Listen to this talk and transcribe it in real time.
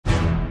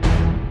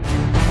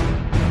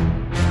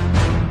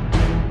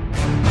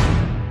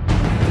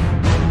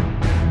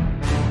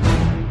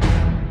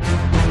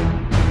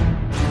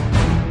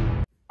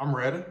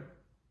ready.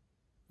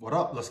 What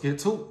up? Let's get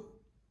to it.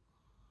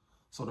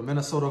 So the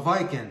Minnesota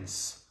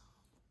Vikings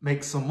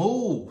make some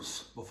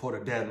moves before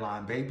the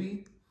deadline,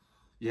 baby.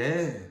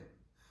 Yeah.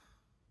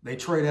 They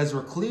trade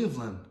Ezra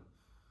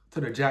to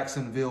the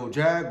Jacksonville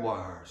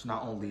Jaguars.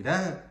 Not only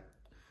that,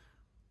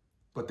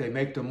 but they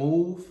make the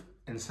move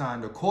and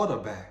sign the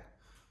quarterback,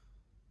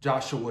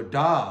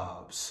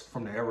 Dobbs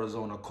from the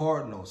Arizona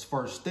Cardinals.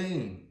 First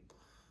thing,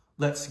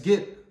 let's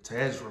get to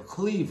Ezra.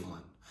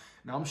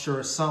 Now, I'm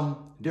sure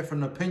some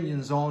different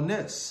opinions on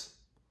this,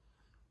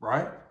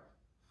 right?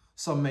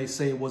 Some may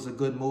say it was a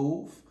good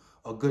move,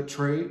 a good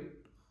trade.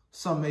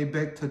 Some may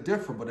beg to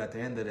differ, but at the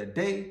end of the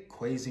day,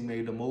 Kwesi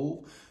made the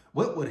move,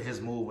 went with his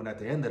move, and at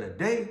the end of the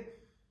day,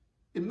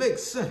 it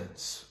makes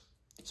sense.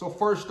 So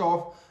first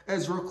off,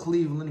 Ezra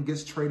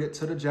gets traded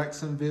to the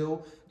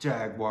Jacksonville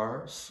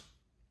Jaguars.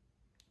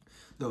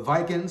 The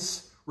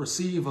Vikings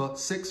receive a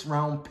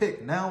 6th-round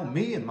pick. Now,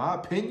 in my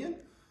opinion,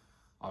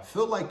 I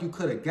feel like you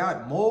could have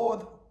got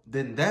more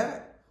than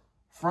that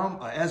from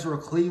an Ezra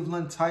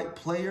type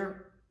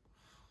player.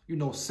 You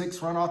know,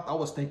 6th round, I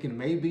was thinking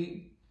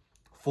maybe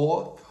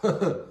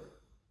 4th,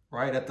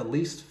 right? At the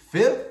least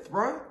 5th,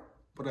 right?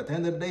 But at the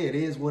end of the day, it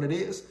is what it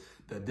is.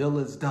 The deal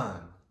is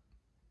done.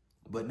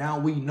 But now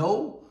we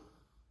know,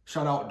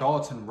 shout out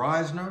Dalton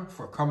Risner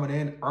for coming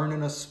in,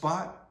 earning a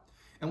spot.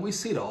 And we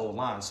see the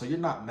O-line, so you're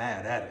not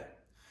mad at it.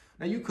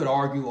 Now, you could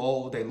argue,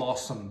 oh, they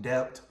lost some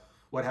depth.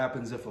 What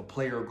happens if a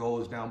player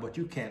goes down? But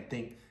you can't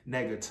think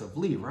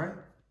negatively, right?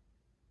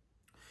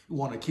 You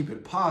want to keep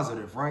it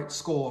positive, right?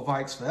 SKOL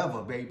VIKES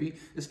forever, baby.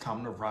 It's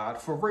time to ride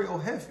for real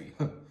heavy.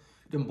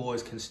 Them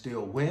boys can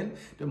still win.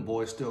 Them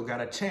boys still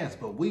got a chance.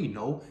 But we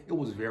know it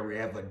was very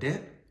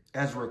evident.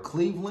 Ezra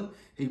Dalton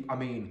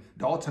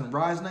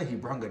Risner, he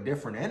brought a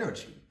different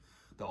energy.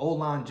 The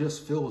O-line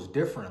just feels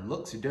different,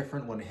 looks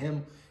different with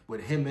him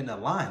in the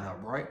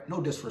lineup, right?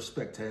 No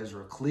disrespect to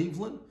Ezra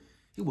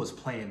He was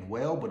playing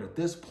well, but at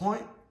this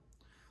point,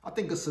 I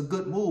think it's a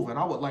good move, and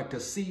I would like to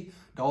see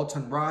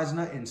Dalton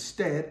Risner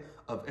instead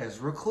of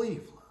Ezra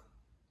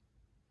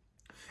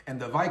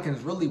And the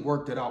Vikings really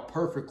worked it out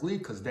perfectly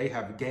because they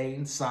have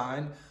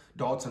signed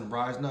Dalton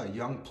Risner, a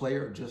young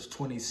player, just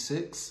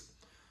 26.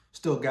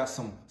 Still got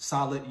some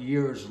solid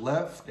years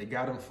left. They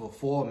got him for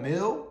 $4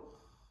 million.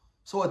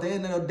 So at the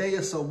end of the day,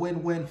 it's a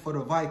win-win for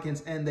the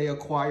Vikings, and they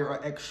acquire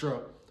an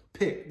extra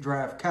pick,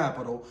 draft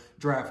capital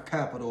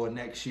in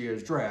next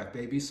year's draft,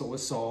 baby. So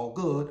it's all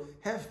good,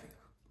 heavy.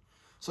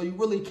 So you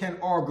really can't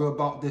argue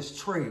about this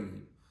trade.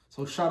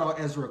 So shout out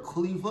Ezra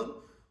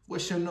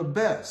wish him the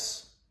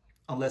best.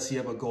 Unless he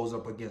ever goes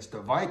up against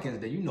the Vikings,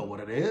 then you know what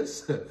it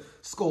is.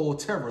 SKOL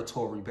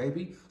territory,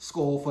 baby.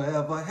 SKOL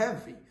forever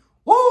heavy.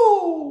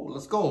 Woo!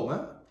 Let's go,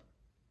 man.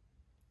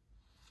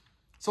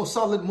 So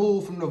solid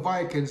move from the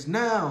Vikings.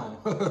 Now,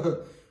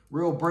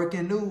 real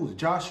breaking news.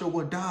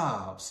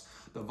 Dobbs.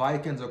 The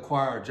Vikings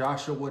acquired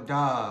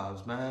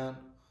Dobbs, man.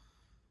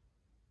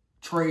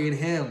 Trade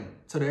him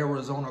to the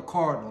Arizona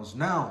Cardinals.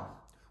 Now,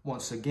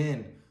 once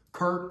again,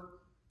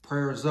 Kirk,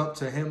 prayers up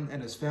to him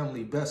and his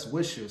family. Best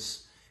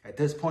wishes. At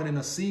this point in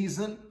the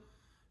season,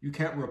 you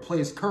can't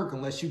replace Kirk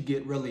unless you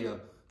get really a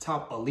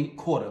top elite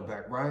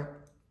quarterback, right?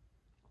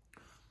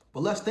 But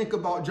let's think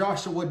about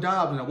Dobbs.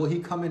 Now, will he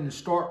come in and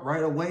start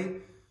right away?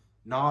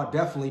 No,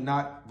 definitely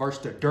not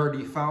versus the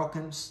Dirty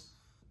Falcons.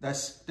 That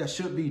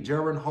should be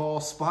Jaren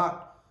Hall's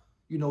spot.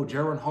 You know,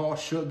 Jaren Hall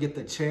should get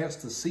the chance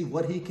to see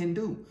what he can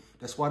do.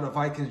 That's why the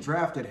Vikings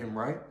drafted him,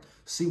 right?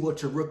 See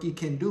what your rookie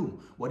can do,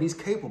 what he's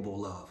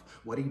capable of,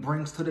 what he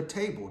brings to the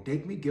table.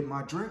 Dig me? Get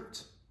my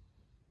drift?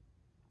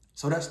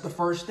 So that's the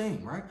first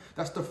thing, right?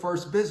 That's the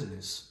first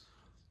business.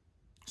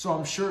 So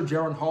I'm sure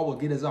Jaren Hall will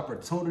get his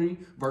opportunity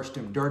versus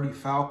them Dirty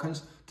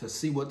Falcons to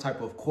see what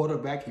type of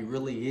quarterback he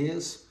really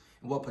is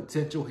and what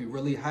potential he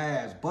really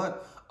has.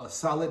 But a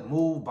solid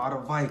move by the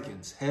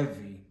Vikings,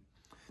 heavy.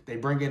 They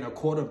bring in a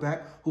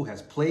quarterback who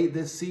has played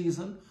this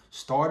season,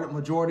 started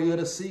majority of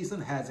the season,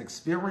 has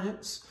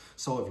experience.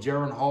 So if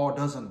Jaren Hall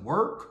doesn't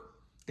work,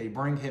 they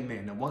bring him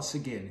in. And once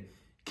again,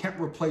 can't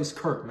replace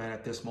Kirk, man,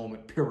 at this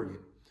moment, period.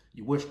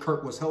 You wish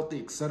Kirk was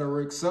healthy,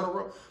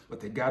 etc., but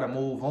they got to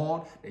move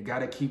on. They got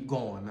to keep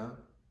going, man.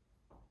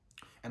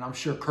 And I'm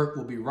sure Kirk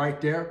will be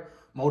right there,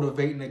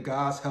 motivating the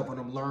guys, helping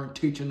them learn,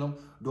 teaching them,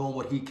 doing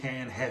what he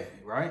can heavy,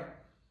 right?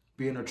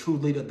 Being a true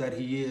leader that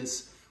he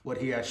is, what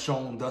he has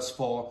shown thus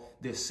far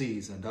this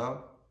season,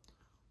 dog.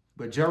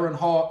 But Jaren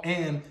Hall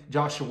and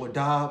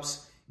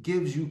Dobbs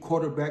gives you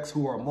quarterbacks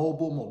who are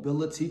mobile,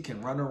 mobility,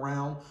 can run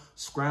around,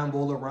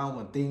 scramble around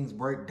when things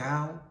break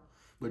down.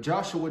 But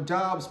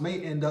Dobbs may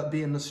end up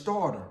being the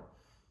starter.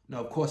 Now,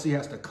 of course, he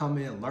has to come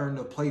in, learn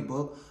the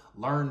playbook,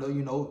 learn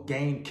the,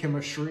 gain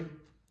chemistry,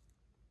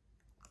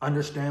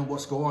 understand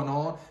what's going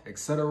on,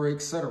 etc.,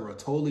 etc.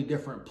 Totally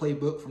different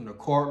playbook from the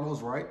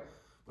Cardinals, right?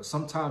 But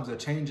sometimes a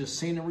change of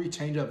scenery,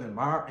 change of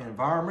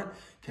environment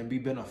can be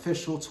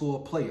beneficial to a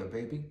player,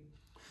 baby.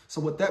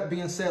 So with that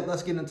being said,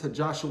 let's get into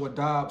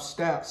Dobbs'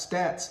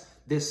 stats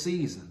this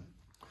season.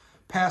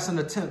 Passing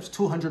attempts,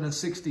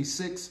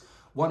 266.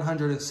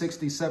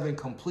 167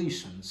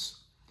 completions,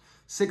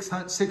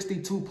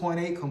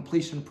 62.8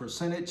 completion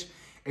percentage,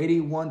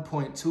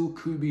 81.2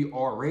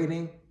 QBR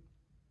rating.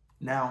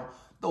 Now,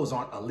 those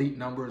aren't elite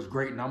numbers,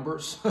 great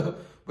numbers.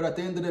 But at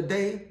the end of the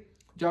day,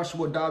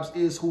 Joshua Dobbs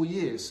is who he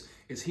is.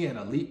 Is he an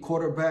elite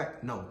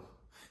quarterback? No.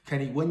 Can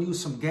he win you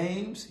some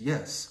games?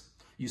 Yes.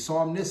 You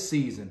saw him this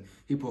season.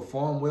 He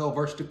performed well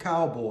versus the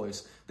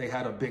Cowboys. They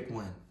had a big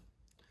win.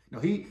 Now,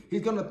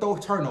 he's going to throw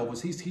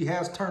turnovers. He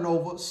has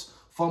turnovers,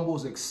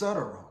 fumbles,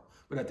 etc.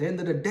 But at the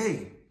end of the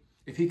day,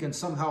 if he can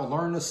somehow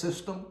learn the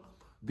system,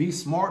 be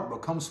smart,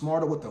 become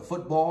smarter with the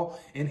football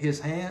in his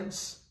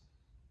hands,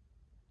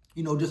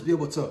 you know, just be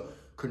able to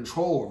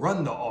control,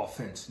 run the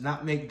offense,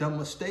 not make dumb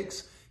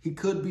mistakes, he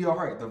could be all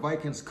right. The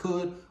Vikings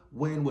could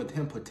win with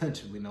him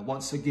potentially. Now,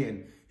 once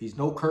again, he's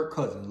no Kirk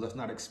Cousins. Let's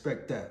not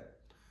expect that.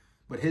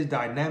 But his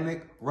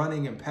dynamic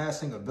running and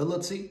passing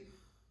ability,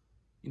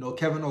 you know,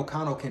 Kevin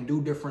O'Connell can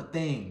do different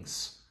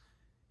things.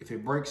 If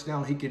it breaks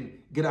down, he can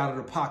get out of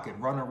the pocket,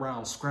 run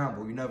around,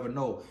 scramble. You never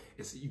know.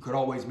 You could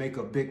always make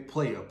a big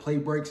play. A play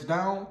breaks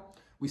down.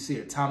 We see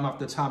it time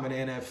after time in the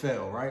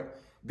NFL, right?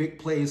 Big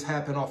plays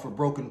happen off of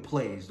broken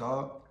plays,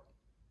 dog.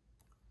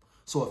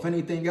 So if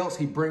anything else,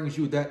 he brings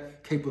you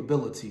that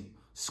capability,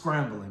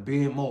 scrambling,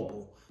 being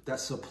mobile.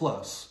 That's a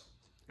plus.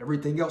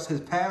 Everything else,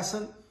 his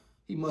passing,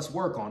 he must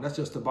work on. That's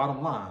just the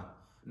bottom line.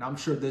 And I'm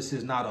sure this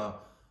is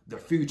not the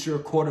future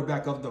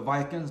quarterback of the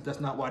Vikings. That's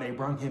not why they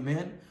brought him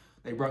in.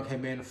 They brought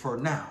him in for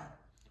now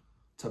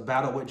to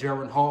battle with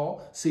Jaren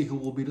Hall, see who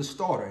will be the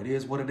starter. It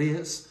is what it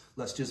is.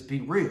 Let's just be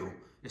real.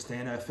 It's the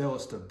NFL.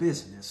 It's the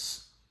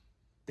business.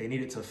 They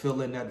needed to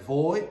fill in that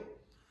void,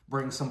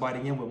 bring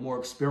somebody in with more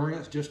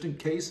experience just in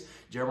case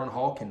Jaren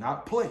Hall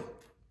cannot play.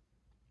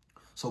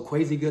 So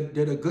Kwesi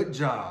did a good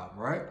job,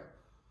 right?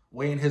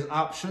 Weighing his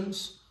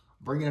options,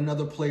 bringing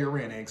another player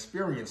in, an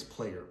experienced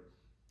player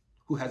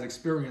who has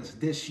experience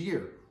this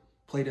year,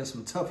 played in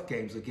some tough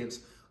games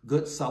against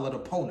good, solid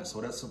opponents.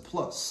 So that's a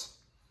plus.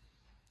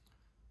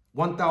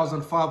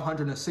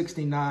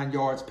 1,569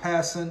 yards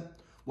passing,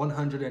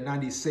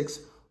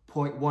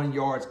 196.1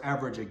 yards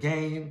average a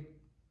game,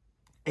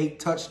 8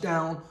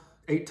 touchdowns,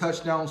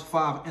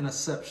 5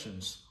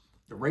 interceptions.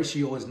 The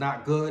ratio is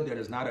not good. That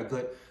is not a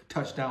good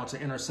touchdown to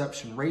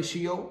interception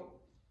ratio.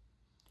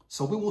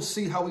 So we will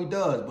see how he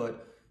does,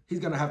 but he's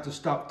going to have to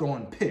stop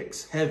throwing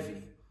picks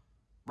heavy.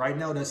 Right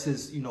now, that's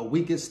his,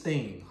 weakest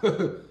thing.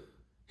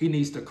 He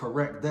needs to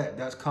correct that.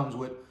 That comes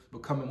with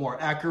becoming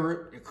more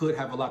accurate. It could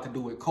have a lot to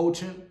do with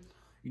coaching.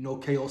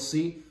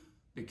 KOC,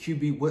 the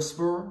QB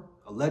whisperer,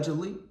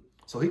 allegedly.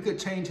 So he could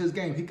change his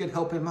game. He could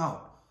help him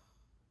out.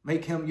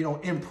 Make him,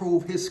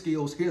 improve his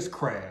skills, his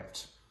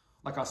craft.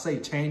 Like I say,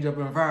 change of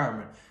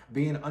environment.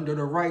 Being under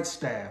the right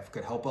staff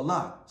could help a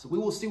lot. So we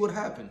will see what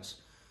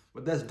happens.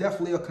 But that's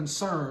definitely a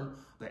concern,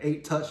 the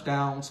 8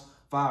 touchdowns,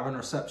 5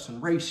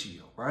 interception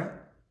ratio, right?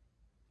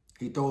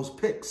 He throws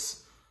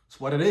picks. It's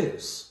what it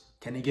is.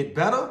 Can he get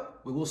better?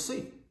 We will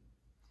see.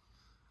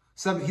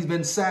 He's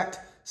been sacked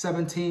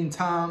 17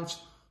 times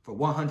for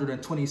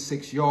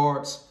 126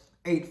 yards,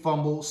 8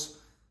 fumbles.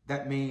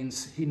 That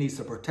means he needs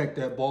to protect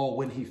that ball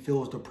when he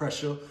feels the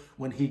pressure.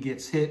 When he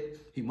gets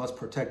hit, he must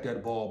protect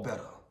that ball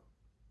better.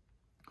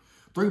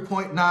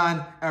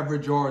 3.9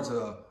 average yards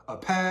a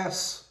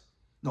pass.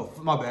 No,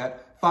 my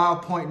bad.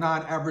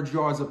 5.9 average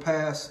yards a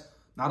pass.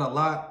 Not a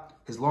lot.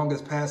 His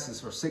longest pass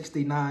is for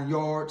 69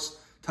 yards.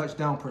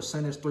 Touchdown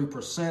percentage,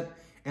 3%.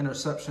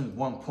 Interception,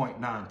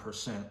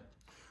 1.9%.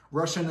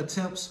 Rushing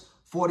attempts,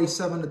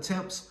 47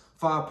 attempts,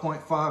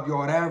 5.5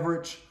 yard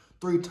average.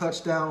 3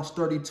 touchdowns,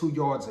 32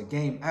 yards a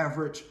game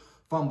average.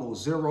 Fumble,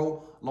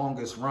 0.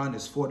 Longest run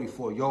is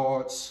 44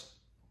 yards.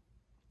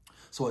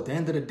 So at the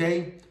end of the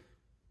day,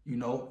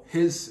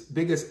 his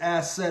biggest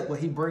asset, what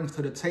he brings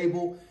to the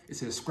table,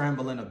 is his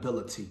scrambling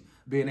ability.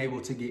 Being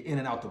able to get in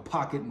and out the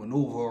pocket,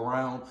 maneuver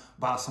around,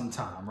 buy some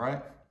time,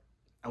 right?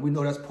 And we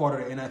know that's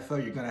part of the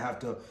NFL. You're going to have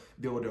to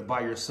be able to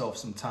buy yourself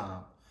some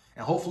time.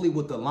 And hopefully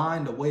with the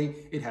line, the way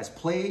it has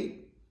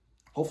played,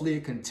 hopefully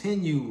it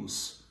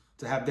continues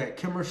to have that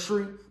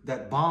chemistry,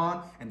 that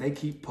bond, and they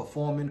keep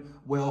performing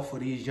well for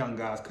these young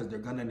guys because they're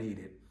going to need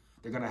it.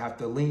 They're going to have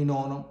to lean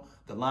on them.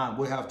 The line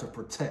will have to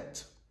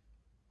protect.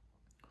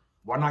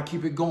 Why not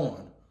keep it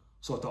going?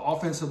 So if the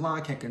offensive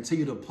line can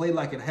continue to play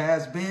like it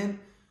has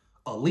been,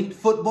 elite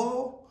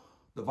football,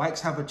 the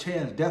Vikes have a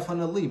chance,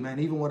 definitely, man,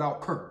 even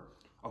without Kirk.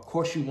 Of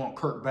course you want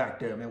Kirk back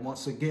there, man.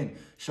 Once again,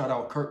 shout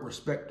out Kirk,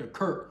 respect to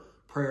Kirk.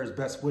 Prayers,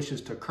 best wishes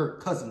to Kirk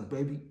Cousins,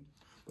 baby.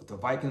 But the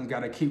Vikings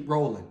got to keep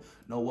rolling.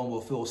 No one will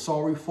feel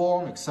sorry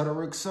for them,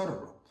 etc.,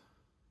 etc.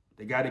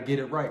 They got to get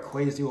it right.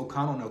 Kwesi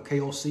O'Connell, now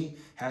KOC,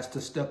 has to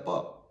step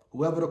up.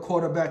 Whoever the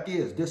quarterback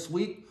is this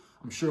week,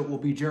 I'm sure it will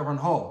be Jaren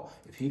Hall.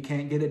 If he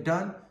can't get it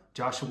done,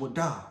 Joshua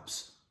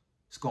Dobbs.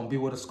 It's going to be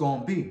what it's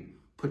going to be.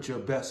 Put your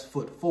best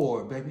foot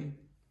forward, baby.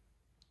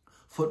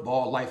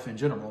 Football, life in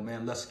general,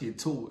 man. Let's get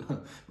to it.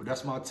 But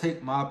that's my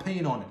take, my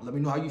opinion on it. Let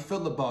me know how you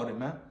feel about it,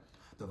 man.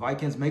 The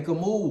Vikings make a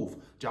move.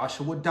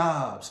 Joshua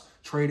Dobbs.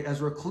 Trade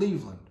Ezra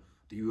Cleveland.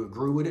 Do you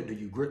agree with it? Do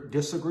you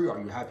disagree? Are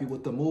you happy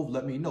with the move?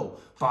 Let me know.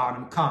 Fire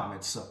them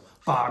comments up.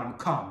 Fire them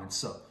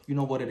comments up. You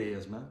know what it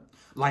is, man.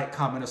 Like,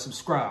 comment, and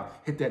subscribe.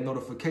 Hit that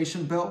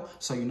notification bell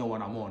so you know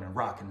when I'm on and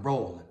rock and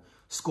rolling.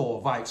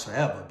 SKOL Vikes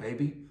forever,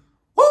 baby.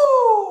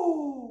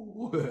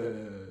 Woo!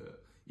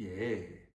 Yeah.